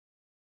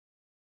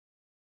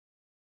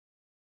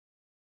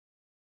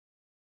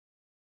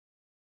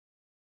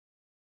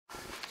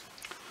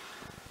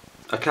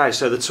Okay,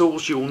 so the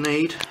tools you'll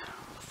need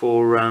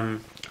for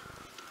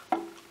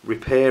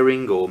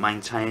repairing or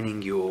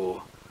maintaining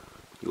your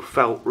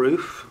felt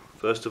roof.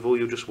 First of all,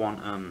 you'll just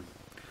want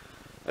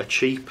a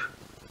cheap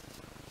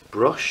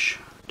brush.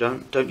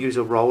 Don't use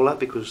a roller,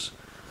 because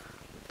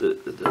a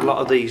lot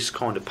of these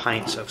kind of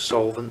paints have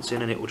solvents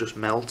in and it will just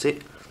melt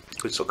it.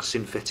 It's like a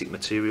synthetic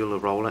material. A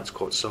roller, it's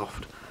quite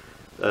soft.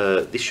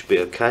 This should be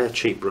okay. A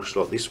cheap brush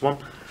like this one.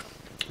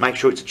 Make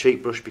sure it's a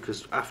cheap brush,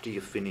 because after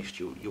you've finished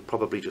you'll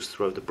probably just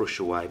throw the brush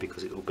away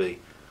because it will be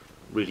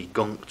really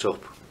gunked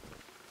up.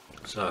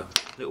 So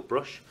little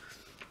brush,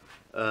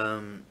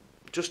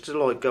 just to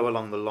like go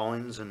along the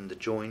lines and the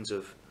joins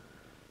of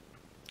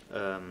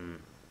the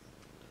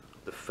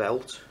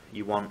felt.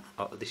 You want,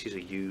 this is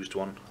a used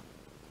one,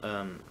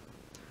 so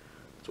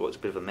it's a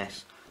bit of a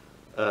mess.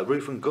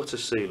 Roof and gutter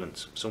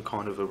sealant, some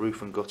kind of a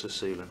roof and gutter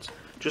sealant,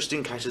 just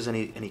in case there's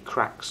any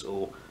cracks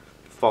or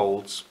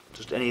folds,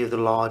 just any of the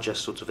larger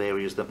sorts of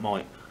areas that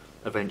might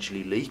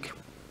eventually leak.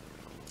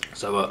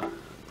 So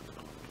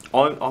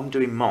I'm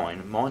doing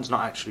mine's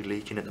not actually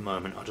leaking at the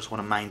moment. I just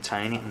want to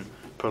maintain it and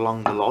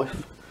prolong the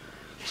life.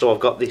 So I've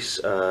got this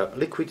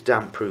liquid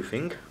damp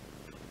proofing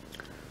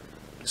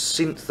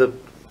synth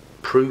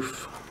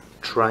proof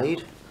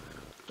trade.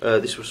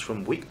 This was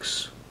from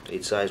Wix.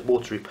 It says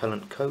water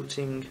repellent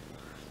coating,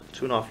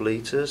 2.5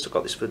 litres. I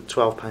got this for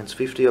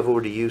 £12.50. I've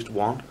already used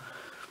one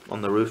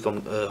on the roof.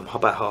 I'm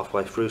about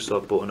halfway through, so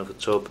I've bought another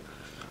tub.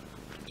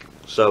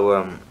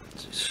 So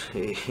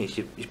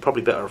you're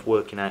probably better off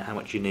working out how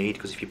much you need,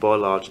 because if you buy a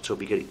larger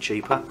tub you get it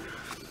cheaper.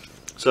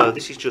 So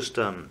this is just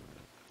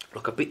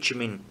like a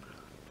bitumen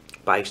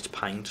based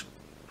paint,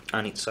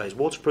 and it says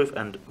waterproof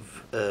and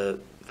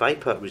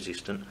vapor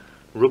resistant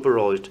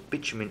rubberized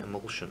bitumen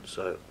emulsion.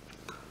 So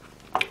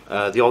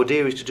the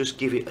idea is to just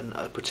give it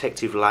a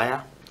protective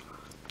layer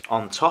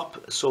on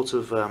top, sort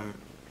of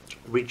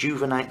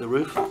rejuvenate the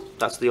roof.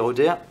 That's the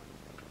idea.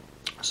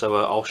 So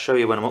I'll show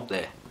you when I'm up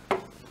there.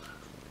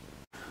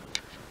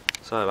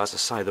 So as I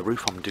say, the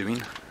roof I'm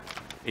doing,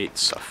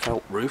 it's a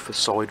felt roof. The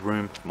side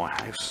room of my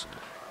house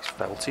is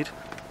felted.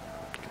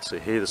 You can see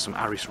here there's some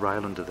Aris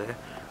rail under there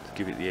to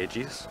give it the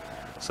edges.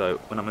 So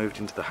when I moved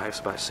into the house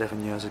about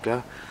 7 years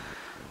ago,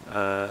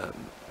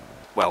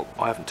 well,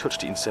 I haven't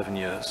touched it in 7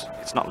 years.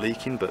 It's not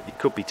leaking, but it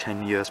could be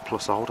 10 years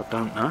plus old, I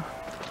don't know.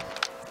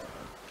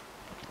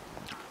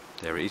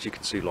 There it is. You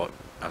can see like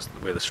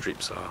where the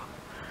strips are.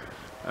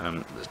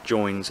 There's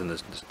joins, and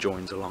there's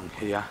joins along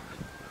here.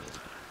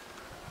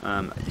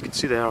 You can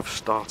see there I've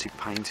started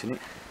painting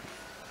it,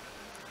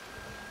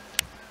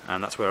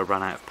 and that's where I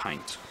ran out of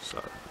paint.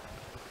 So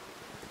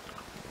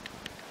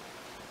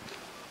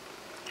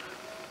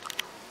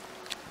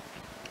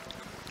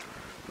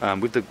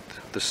with the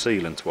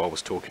sealant, what I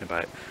was talking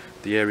about,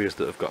 the areas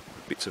that have got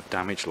bits of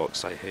damage, like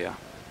say here,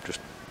 just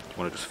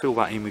want to just fill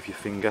that in with your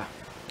finger.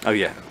 Oh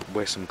yeah,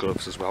 wear some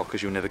gloves as well,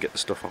 because you'll never get the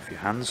stuff off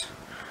your hands.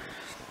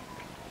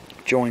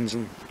 Joins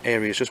and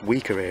areas, just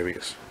weaker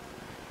areas,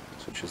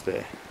 such as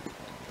there.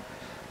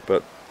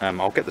 But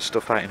I'll get the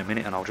stuff out in a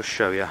minute and I'll just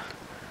show you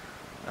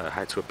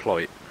how to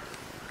apply it.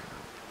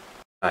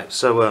 Right,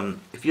 so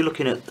if you're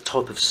looking at the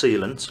type of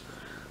sealant,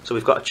 so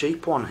we've got a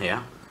cheap one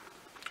here,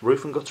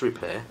 roof and gutter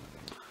repair,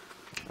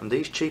 and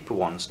these cheaper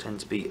ones tend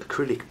to be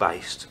acrylic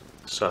based.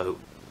 So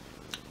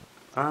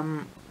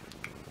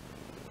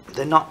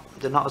they're not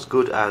as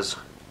good as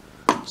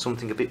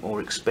something a bit more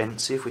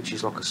expensive, which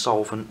is like a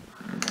solvent,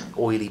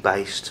 oily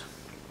based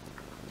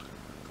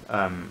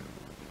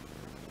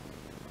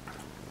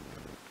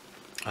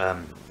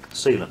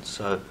sealant.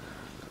 So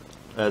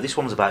this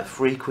one's about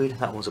 £3,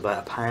 that one's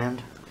about £1.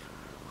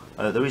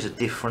 There is a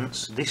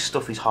difference. This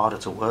stuff is harder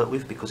to work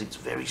with because it's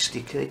very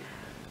sticky.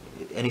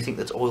 Anything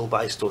that's oil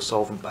based or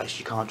solvent based,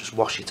 you can't just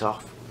wash it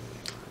off.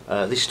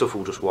 This stuff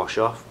will just wash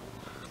off.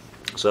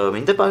 So I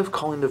mean, they're both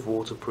kind of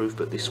waterproof,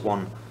 but this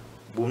one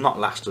will not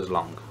last as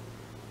long.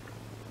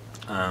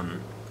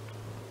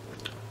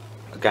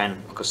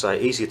 Again, like I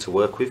say, easier to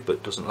work with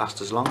but doesn't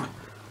last as long.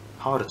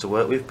 Harder to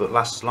work with but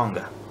lasts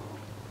longer.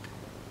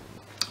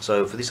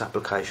 So for this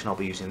application I'll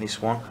be using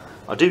this one.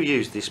 I do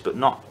use this, but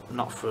not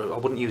for, I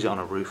wouldn't use it on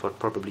a roof. I'd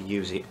probably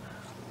use it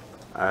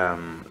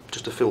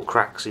just to fill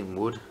cracks in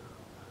wood,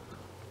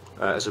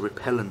 as a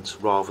repellent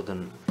rather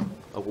than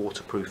a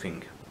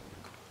waterproofing.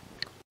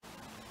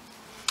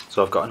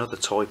 So I've got another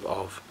type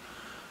of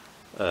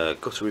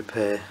gutter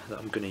repair that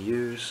I'm going to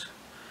use.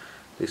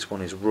 This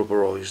one is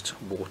rubberized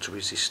water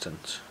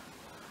resistant.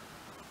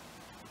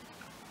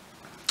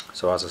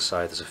 So as I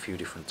say, there's a few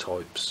different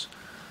types.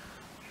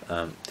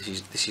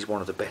 This is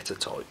one of the better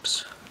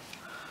types.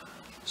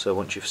 So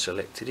once you've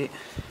selected it,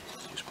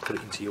 just put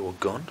it into your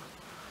gun.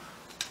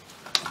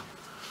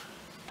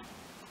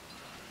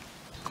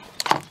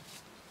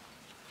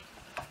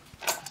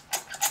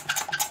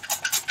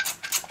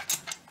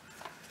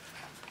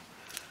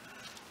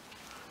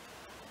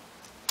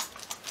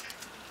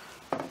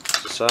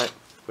 So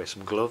wear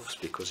some gloves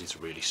because it's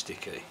really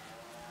sticky.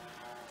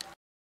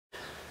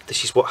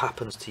 This is what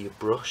happens to your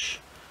brush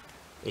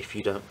if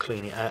you don't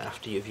clean it out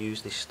after you've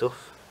used this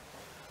stuff.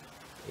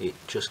 it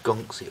just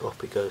gunks it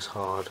up, it goes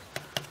hard.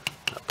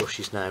 That brush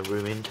is now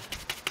ruined,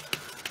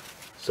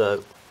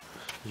 so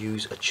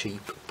use a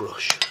cheap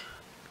brush.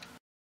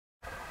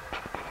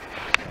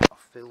 I've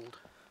filled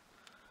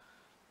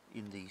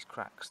in these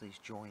cracks, these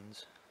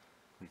joins,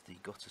 with the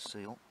gutter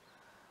seal.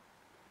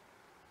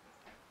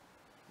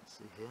 Let's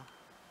see here.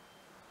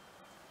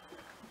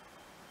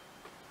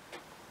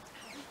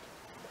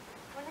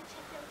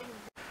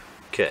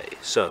 Okay,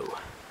 so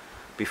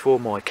before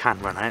my can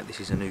ran out, this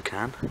is a new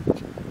can.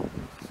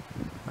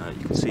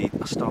 You can see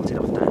I started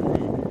off down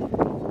there,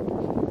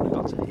 I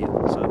got to here,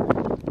 so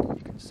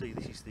you can see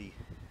this is the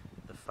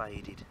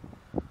faded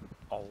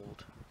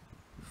old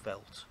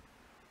felt,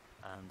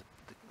 and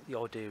the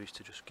idea is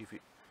to just give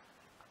it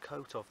a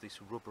coat of this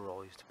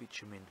rubberized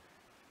bitumen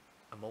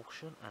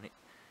emulsion, and it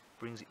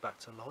brings it back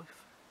to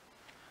life.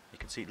 You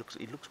can see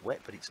it looks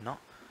wet, but it's not.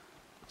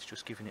 It's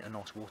just giving it a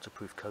nice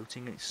waterproof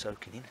coating, and it's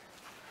soaking in.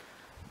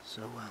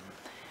 So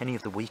any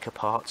of the weaker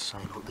parts, say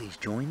like these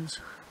joins,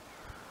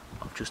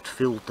 I've just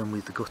filled them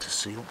with the gutter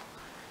seal.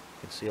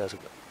 You can see as I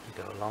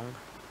go along,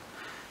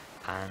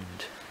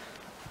 and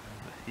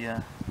over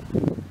here,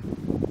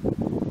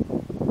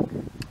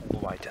 all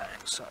the way down.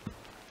 So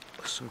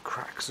there's some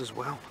cracks as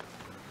well.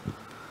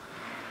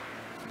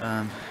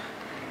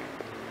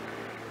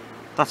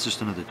 That's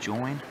just another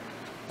join.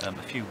 A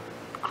few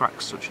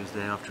cracks such as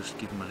there, I've just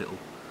given them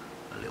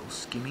a little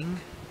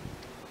skimming.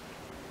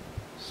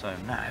 So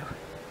now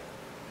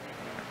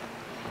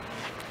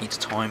it's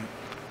time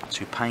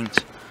to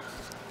paint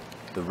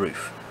the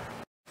roof.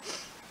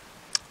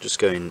 Just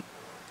going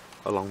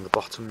along the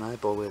bottom now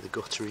by where the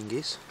guttering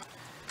is.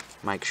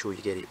 Make sure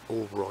you get it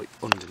all right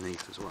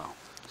underneath as well.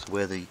 So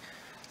where the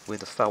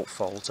felt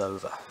folds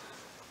over.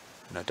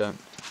 You know,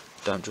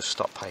 don't just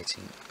stop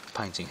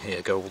painting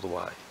here. Go all the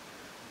way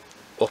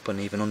up and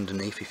even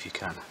underneath if you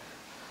can.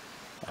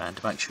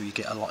 And make sure you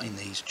get a lot in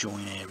these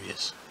join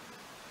areas.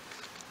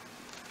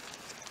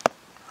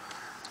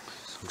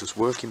 So I'm just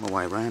working my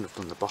way around. I've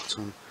done the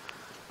bottom.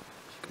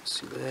 You can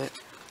see there.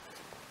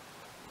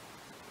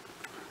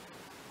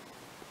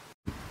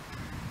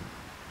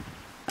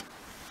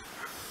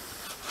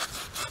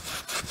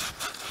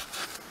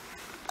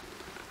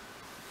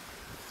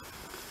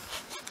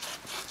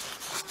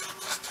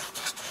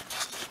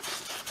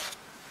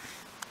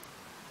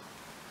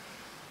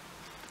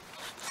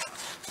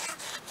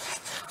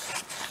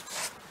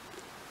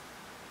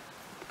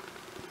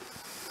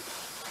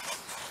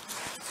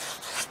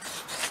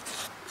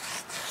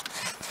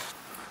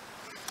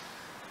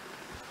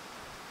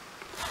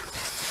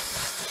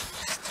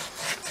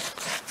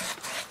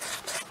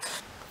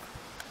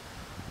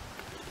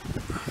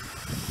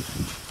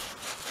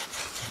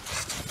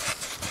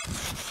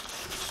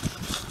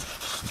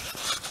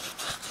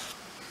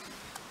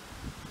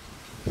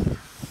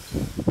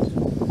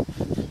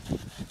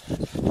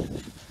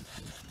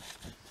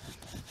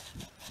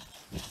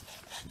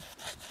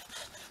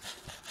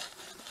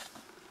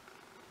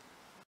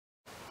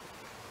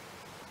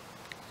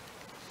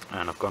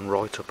 And I've gone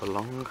right up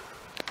along,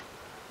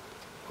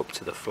 up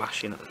to the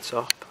flashing at the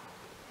top.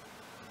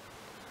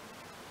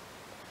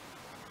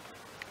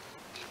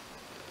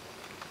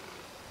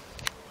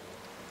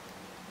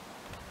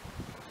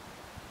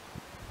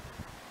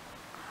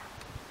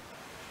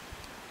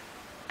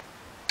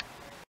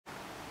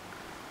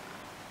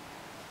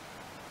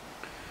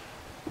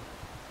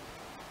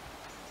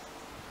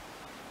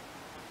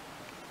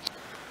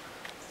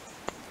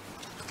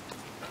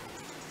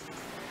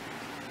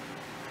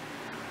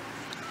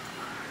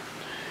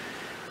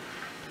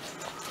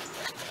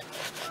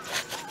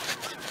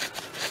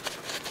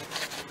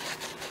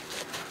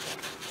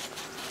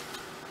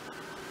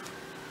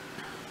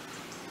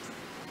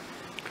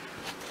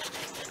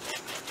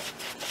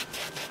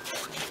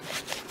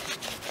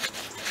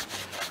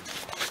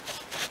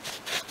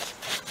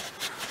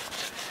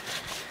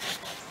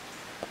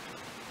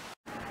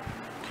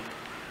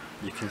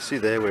 You can see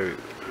there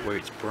where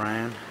it's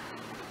brown,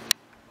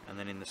 and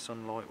then in the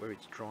sunlight where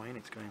it's drying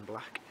it's going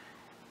black.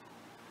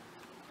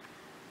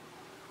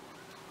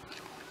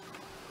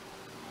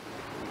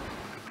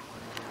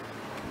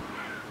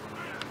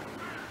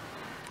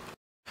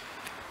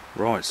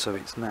 Right, so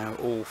it's now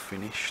all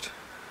finished.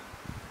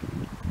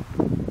 You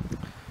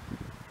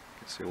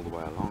can see all the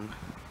way along.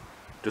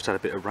 Just had a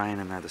bit of rain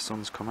and now the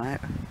sun's come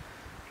out.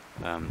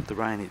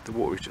 The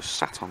water is just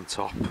sat on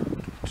top,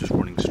 just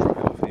running straight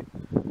off it.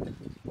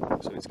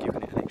 So it's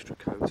giving it an extra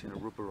coating, a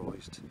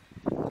rubberized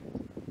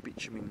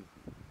bitumen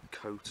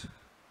coat.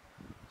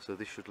 So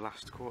this should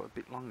last quite a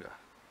bit longer.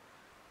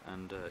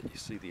 And you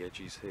see the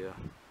edges here.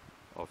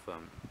 I've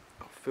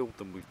filled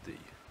them with the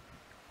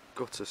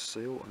gutter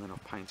seal and then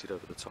I've painted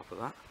over the top of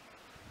that.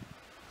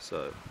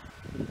 So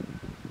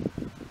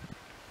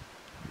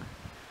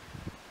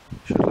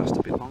should last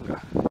a bit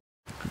longer.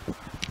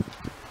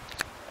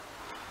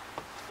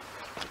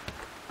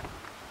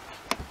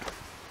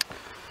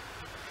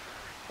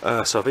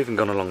 So I've even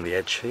gone along the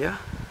edge here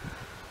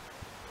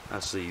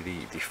as the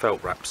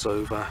felt wraps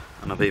over,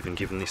 and I've even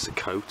given this a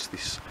coat,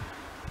 this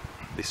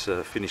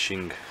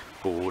finishing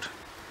board.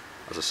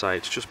 As I say,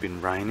 it's just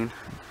been raining.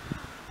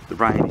 The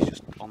rain is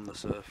just on the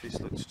surface,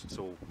 looks it's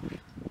all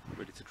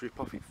ready to drip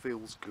off. It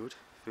feels good,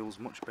 feels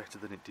much better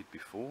than it did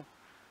before.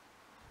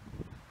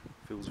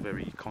 Feels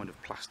very kind of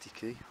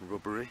plasticky,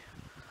 rubbery.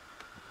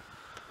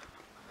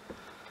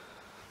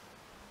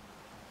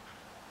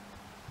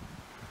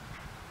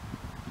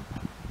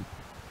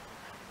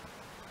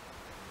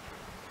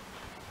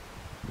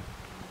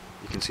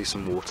 You can see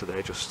some water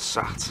there just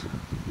sat.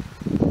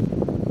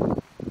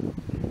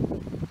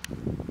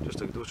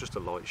 There was just a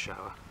light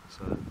shower,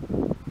 so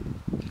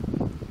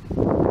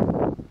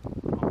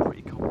I'm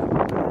pretty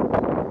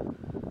confident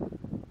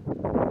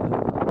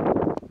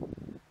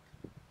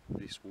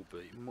this will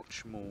be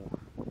much more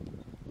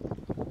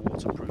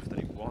waterproof than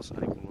it was,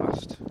 and it will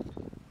last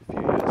a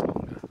few years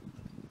longer.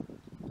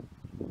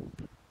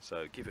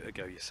 So give it a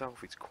go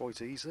yourself, it's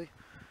quite easy.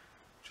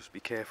 Just be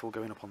careful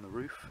going up on the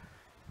roof.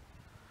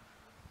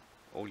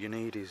 All you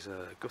need is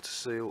a gutter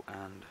seal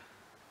and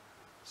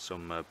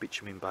some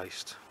bitumen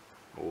based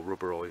or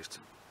rubberized,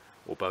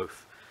 or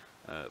both,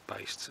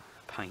 based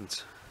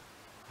paint,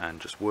 and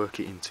just work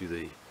it into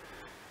the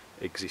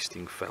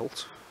existing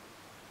felt,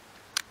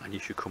 and you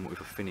should come up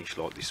with a finish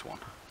like this one.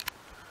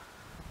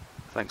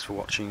 Thanks for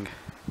watching.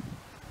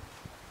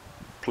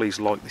 Please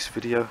like this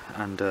video,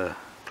 and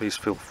please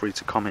feel free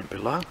to comment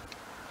below,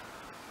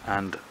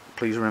 and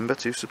please remember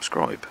to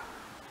subscribe.